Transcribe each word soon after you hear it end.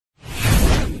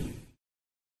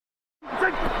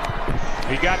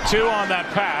He got 2 on that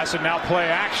pass, and now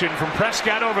play action from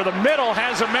Prescott over the middle.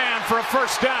 Has a man for a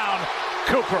first down.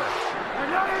 Cooper.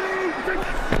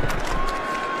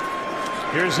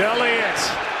 Here's Elliott.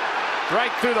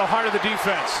 Right through the heart of the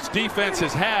defense. This defense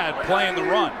has had playing the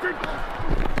run.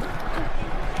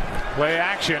 Play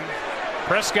action.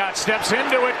 Prescott steps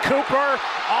into it. Cooper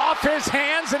off his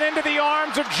hands and into the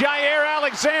arms of Jair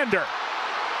Alexander.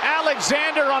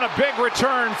 Alexander on a big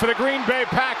return for the Green Bay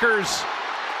Packers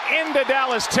into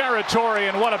Dallas territory,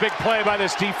 and what a big play by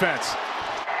this defense.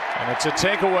 And it's a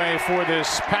takeaway for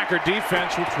this Packer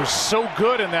defense, which was so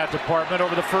good in that department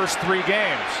over the first 3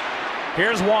 games.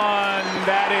 Here's one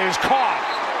that is caught.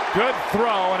 Good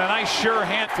throw and a nice sure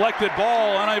hand. Deflected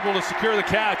ball, unable to secure the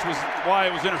catch, was why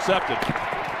it was intercepted.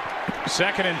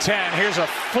 2nd and 10. Here's a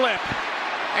flip.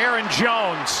 Aaron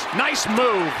Jones. Nice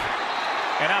move.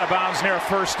 And out of bounds near a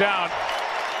first down.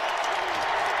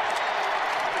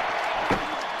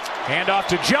 Handoff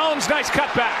to Jones. Nice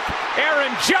cutback.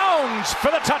 Aaron Jones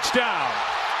for the touchdown.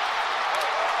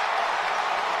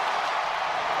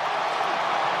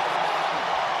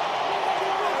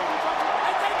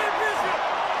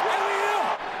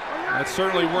 That's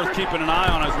certainly worth keeping an eye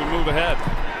on as we move ahead.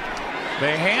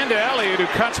 They hand to Elliott, who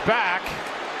cuts back,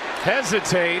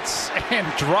 hesitates, and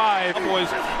drive. Cowboys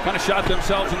kind of shot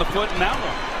themselves in the foot in that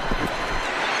one.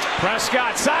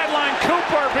 Prescott sideline.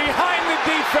 Cooper behind the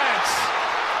defense.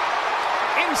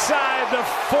 Inside the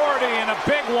 40, and a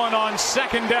big one on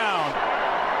 2nd down.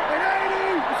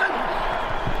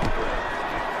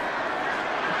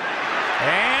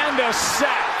 And a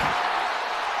sack,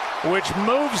 which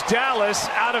moves Dallas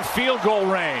out of field goal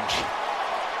range.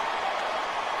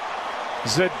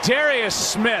 Zadarius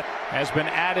Smith has been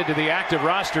added to the active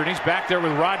roster, and he's back there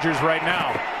with Rodgers right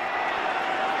now.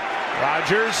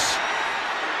 Rodgers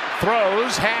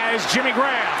throws, has Jimmy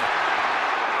Graham.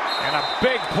 And a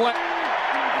big play.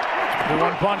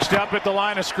 Everyone bunched up at the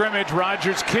line of scrimmage.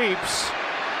 Rodgers keeps,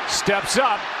 steps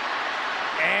up,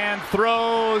 and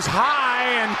throws high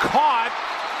and caught.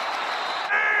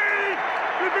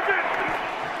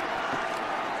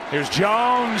 Here's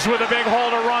Jones with a big hole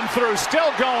to run through.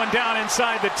 Still going down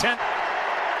inside the 10.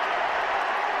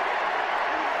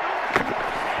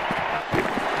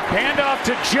 Handoff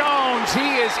to Jones.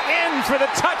 He is in for the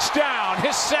touchdown.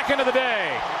 His 2nd of the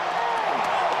day.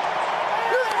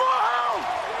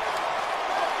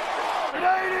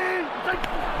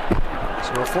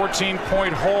 So a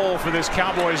 14-point hole for this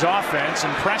Cowboys offense,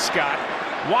 and Prescott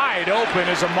wide open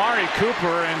is Amari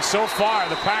Cooper, and so far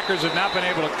the Packers have not been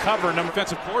able to cover.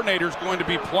 Defensive coordinator is going to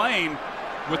be playing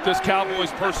with this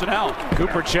Cowboys personnel.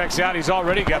 Cooper checks out. He's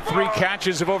already got 3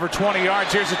 catches of over 20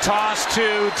 yards. Here's a toss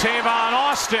to Tavon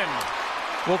Austin.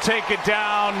 Will take it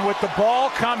down with the ball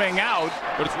coming out.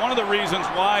 But it's one of the reasons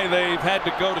why they've had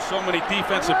to go to so many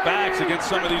defensive backs against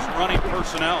some of these running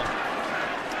personnel.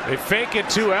 They fake it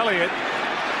to Elliott.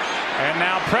 And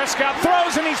now Prescott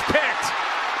throws, and he's picked.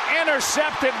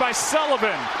 Intercepted by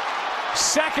Sullivan.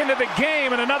 2nd of the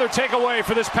game, and another takeaway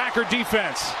for this Packer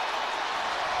defense.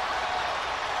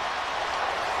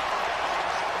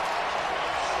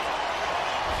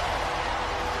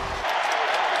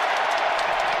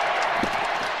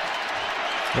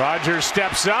 Rodgers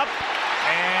steps up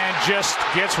and just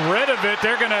gets rid of it.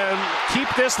 They're going to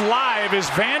keep this live as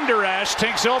Van Der Esch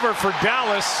takes over for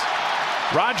Dallas.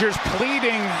 Rodgers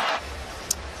pleading.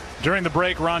 During the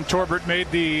break, Ron Torbert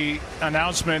made the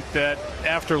announcement that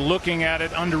after looking at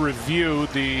it under review,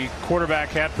 the quarterback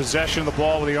had possession of the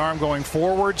ball with the arm going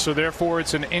forward, so therefore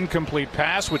it's an incomplete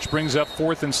pass, which brings up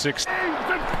 4th and 6.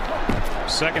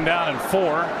 2nd down and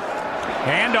 4.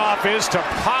 Handoff is to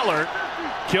Pollard.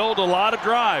 Killed a lot of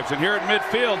drives, and here at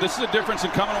midfield, this is a difference in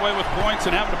coming away with points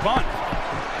and having to punt.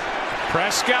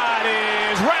 Prescott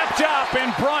is wrapped up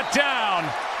and brought down.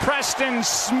 Preston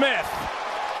Smith.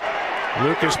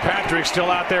 Lucas Patrick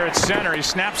still out there at center. He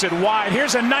snaps it wide.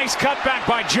 Here's a nice cutback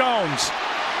by Jones.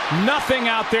 Nothing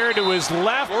out there to his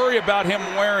left. Worry about him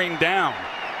wearing down,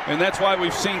 and that's why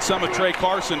we've seen some of Trey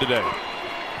Carson today.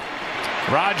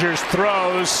 Rodgers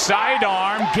throws,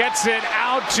 sidearm, gets it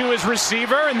out to his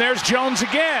receiver, and there's Jones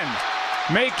again,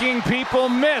 making people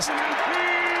miss.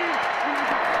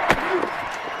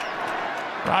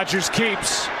 Rodgers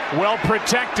keeps, well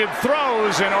protected,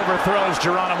 throws, and overthrows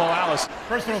Geronimo Allison.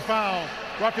 Personal foul,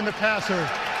 roughing the passer,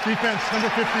 defense number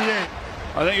 58.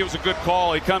 I think it was a good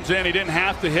call. He comes in, he didn't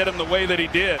have to hit him the way that he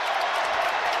did.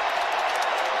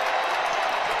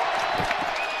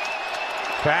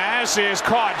 Pass is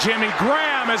caught. Jimmy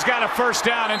Graham has got a first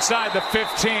down inside the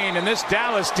 15, and this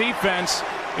Dallas defense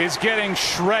is getting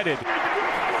shredded,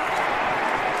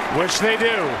 which they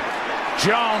do.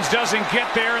 Jones doesn't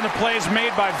get there, and the play's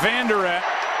made by Vander Esch.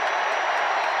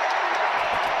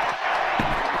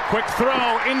 Quick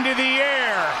throw into the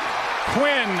air.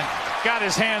 Quinn got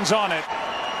his hands on it.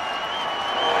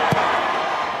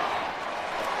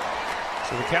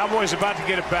 So the Cowboys about to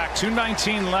get it back.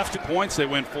 2:19 left. Points they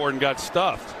went for and got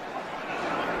stuffed.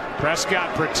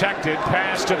 Prescott protected.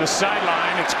 Pass to the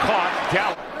sideline. It's caught.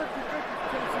 Gallup.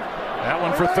 That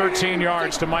one for 13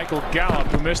 yards to Michael Gallup,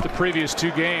 who missed the previous 2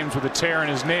 games with a tear in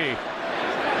his knee.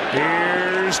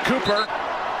 Here's Cooper.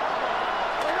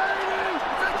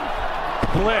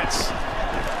 Blitz.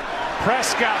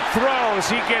 Prescott throws.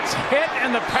 He gets hit,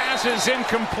 and the pass is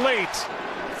incomplete.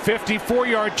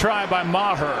 54-yard try by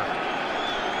Maher.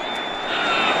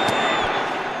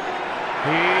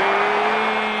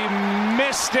 He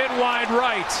missed it wide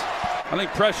right. I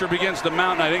think pressure begins to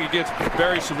mount, and I think it gets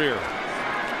very severe.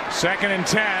 2nd and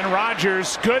 10.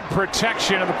 Rodgers, good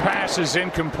protection of the pass is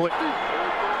incomplete.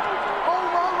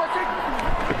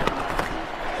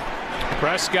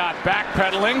 Prescott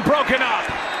backpedaling, broken up,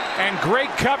 and great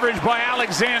coverage by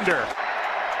Alexander.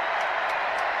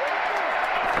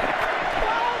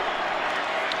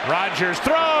 Rodgers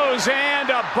throws, and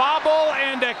a bobble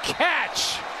and a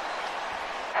catch.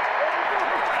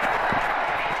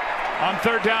 On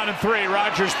 3rd down and 3,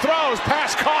 Rodgers throws,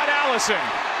 pass caught. Allison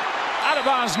out of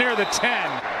bounds near the 10.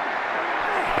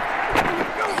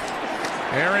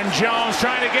 Aaron Jones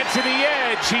trying to get to the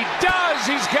edge. He does.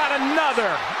 He's got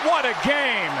another. What a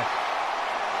game.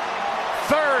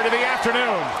 3rd of the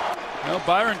afternoon. Well,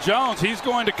 Byron Jones, he's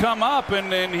going to come up,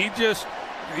 and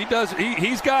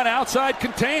he's got outside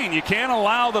contain. You can't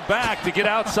allow the back to get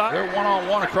outside. They're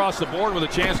one-on-one across the board with a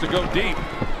chance to go deep.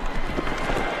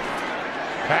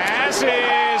 Pass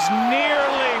is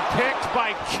nearly picked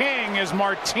by King as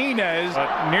Martinez.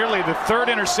 Nearly the 3rd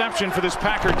interception for this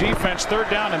Packer defense. 3rd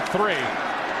down and 3.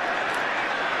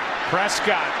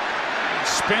 Prescott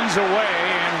spins away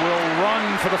and will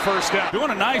run for the 1st down.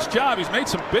 Doing a nice job. He's made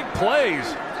some big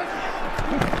plays.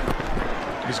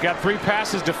 He's got 3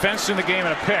 passes defensed in the game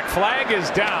and a pick. Flag is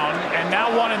down, and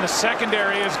now one in the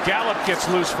secondary as Gallup gets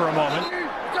loose for a moment.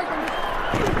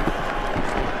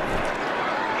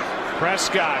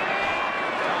 Prescott.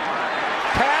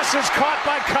 Pass is caught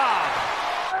by Cobb.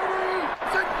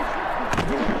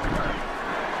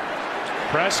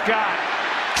 Prescott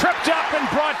tripped up and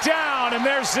brought down, and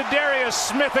there's Za'Darius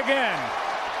Smith again.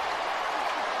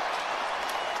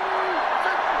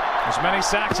 As many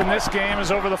sacks in this game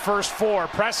as over the first 4.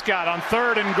 Prescott on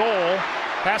 3rd and goal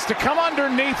has to come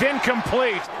underneath,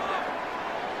 incomplete.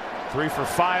 3 for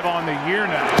 5 on the year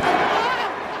now.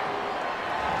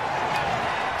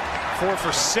 4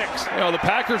 for 6. You know, the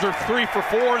Packers are 3 for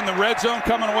 4 in the red zone,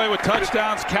 coming away with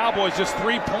touchdowns. Cowboys just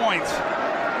 3 points,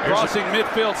 crossing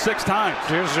midfield 6 times.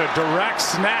 Here's a direct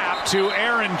snap to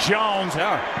Aaron Jones.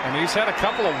 Yeah, and he's had a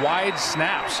couple of wide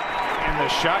snaps in the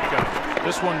shotgun.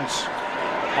 This one's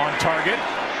on target.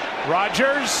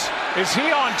 Rodgers, is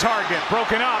he on target?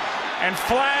 Broken up, and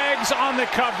flags on the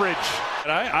coverage.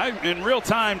 I in real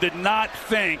time did not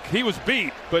think he was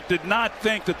beat, but did not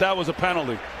think that was a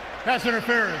penalty. Pass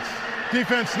interference.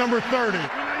 Defense number 30.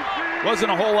 Wasn't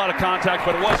a whole lot of contact,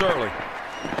 but it was early.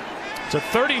 It's a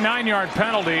 39-yard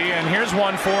penalty, and here's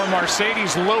one for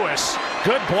Mercedes Lewis.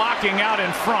 Good blocking out in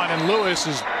front, and Lewis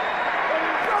is...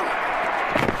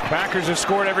 Packers have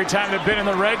scored every time they've been in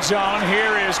the red zone.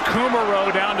 Here is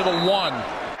Kumaro down to the 1.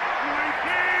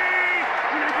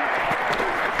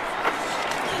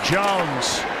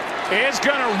 Jones is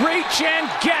going to reach and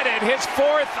get it. His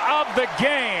 4th of the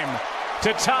game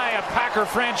to tie a Packer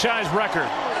franchise record.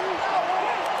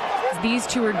 These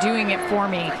 2 are doing it for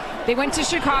me. They went to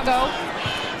Chicago.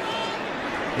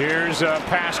 Here's a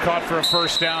pass caught for a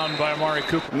 1st down by Amari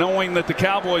Cooper. Knowing that the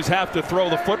Cowboys have to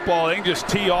throw the football, they can just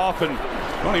tee off and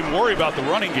don't even worry about the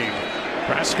running game.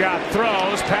 Prescott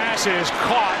throws, pass is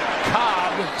caught.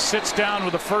 Cobb sits down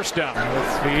with a 1st down.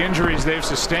 With the injuries they've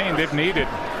sustained, they've needed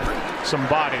some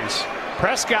bodies.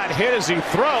 Prescott hit as he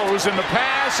throws, and the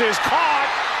pass is caught.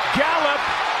 Gallup,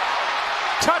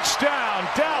 touchdown,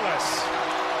 Dallas.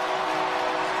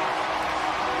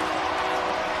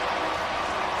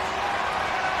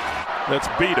 Let's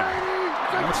beat him.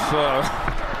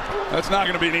 That's not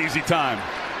going to be an easy time.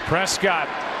 Prescott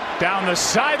down the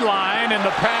sideline, and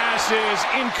the pass is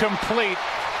incomplete.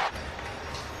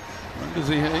 When does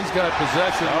he's got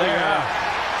possession there. Yeah.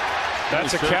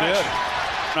 That's a catch.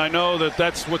 Did. I know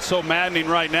that's what's so maddening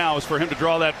right now is for him to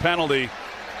draw that penalty.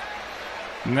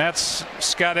 And that's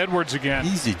Scott Edwards again.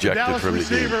 He's ejected Dallas from the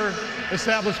game. receiver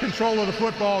established control of the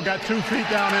football, got 2 feet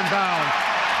down inbounds.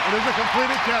 It is a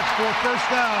completed catch for a 1st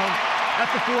down at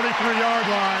the 43-yard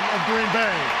line of Green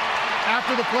Bay.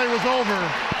 after the play was over,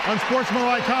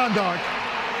 unsportsmanlike conduct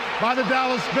by the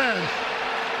Dallas bench.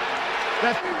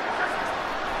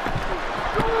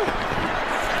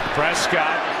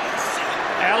 Prescott.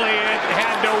 Elliott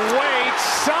had to wait,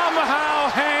 somehow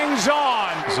hangs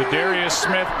on. Za'Darius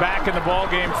Smith back in the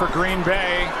ballgame for Green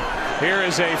Bay. Here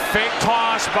is a fake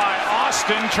toss by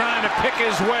Austin trying to pick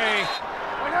his way.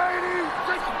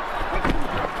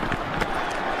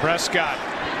 Prescott.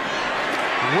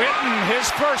 Witten, his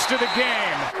first of the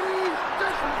game.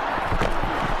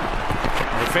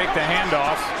 They fake the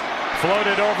handoff.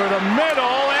 Floated over the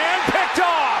middle and picked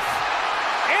off.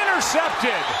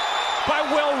 Intercepted by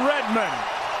Will Redmond.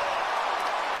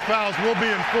 Fouls will be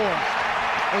enforced.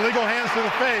 Illegal hands to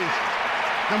the face.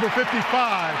 Number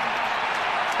 55.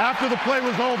 After the play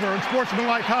was over,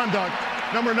 unsportsmanlike conduct.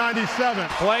 Number 97.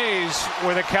 Plays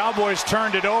where the Cowboys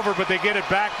turned it over, but they get it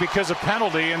back because of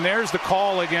penalty. And there's the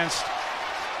call against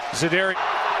Za'Darius.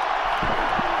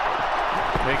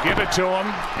 They give it to him,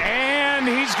 and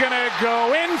he's going to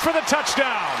go in for the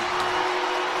touchdown.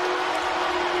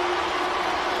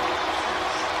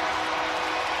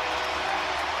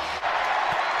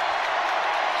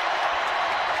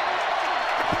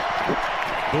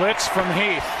 Blitz from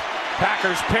Heath.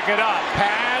 Packers pick it up.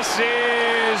 Pass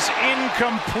is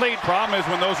incomplete. Problem is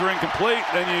when those are incomplete,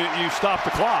 then you stop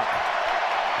the clock.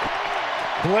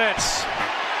 Blitz.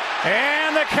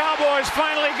 And the Cowboys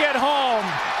finally get home.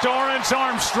 Dorrance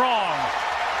Armstrong.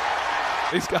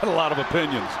 He's got a lot of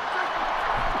opinions.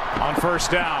 On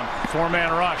first down,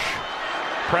 four-man rush.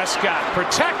 Prescott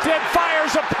protected,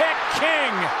 fires a pick.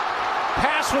 King.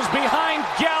 Pass was behind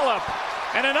Gallup.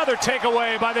 And another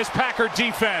takeaway by this Packer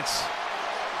defense.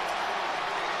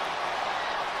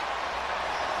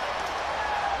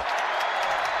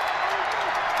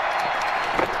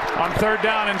 On third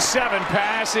down and 7,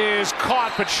 pass is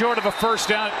caught but short of a first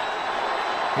down.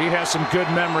 He has some good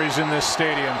memories in this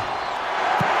stadium.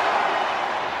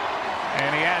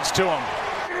 And he adds to them.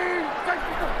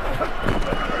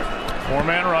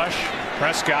 Four-man rush.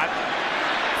 Prescott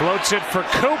floats it for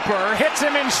Cooper, hits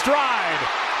him in stride.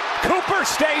 Cooper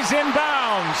stays in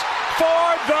bounds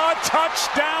for the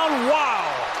touchdown. Wow.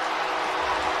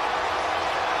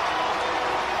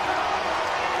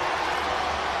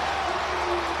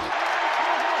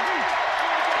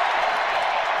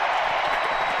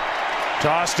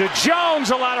 Toss to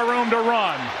Jones, a lot of room to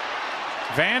run.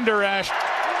 Van Der Esch.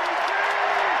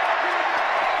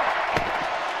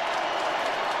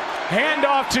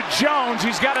 Handoff to Jones.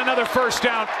 He's got another first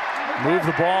down. Moved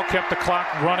the ball, kept the clock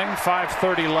running.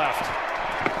 5:30 left.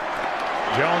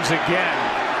 Jones again.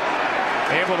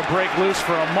 Able to break loose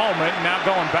for a moment. Now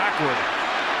going backward.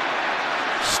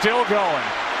 Still going.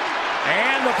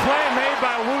 And the play made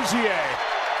by Wouzier.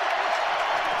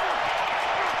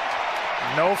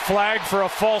 No flag for a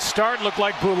false start. Looked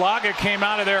like Bulaga came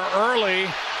out of there early.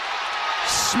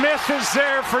 Smith is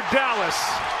there for Dallas.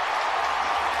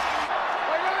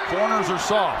 Corners are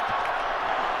soft.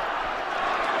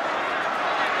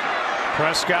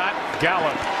 Prescott,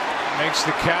 Gallup makes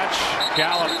the catch.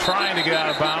 Gallup trying to get out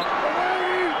of bounds.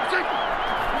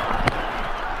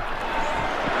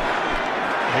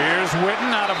 Here's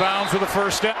Witten out of bounds with the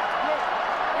first down.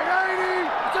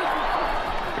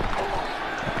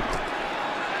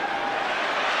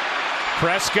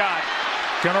 Prescott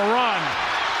gonna run.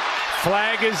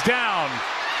 Flag is down.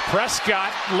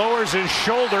 Prescott lowers his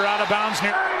shoulder out of bounds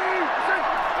near.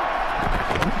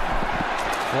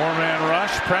 Four-man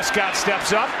rush. Prescott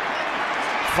steps up.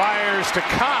 Fires to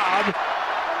Cobb.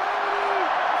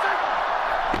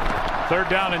 Third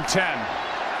down and 10.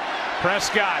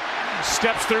 Prescott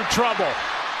steps through trouble.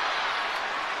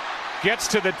 Gets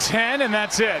to the 10, and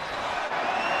that's it.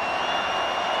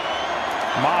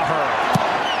 Maher.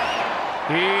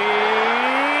 He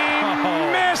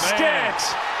missed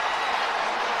it.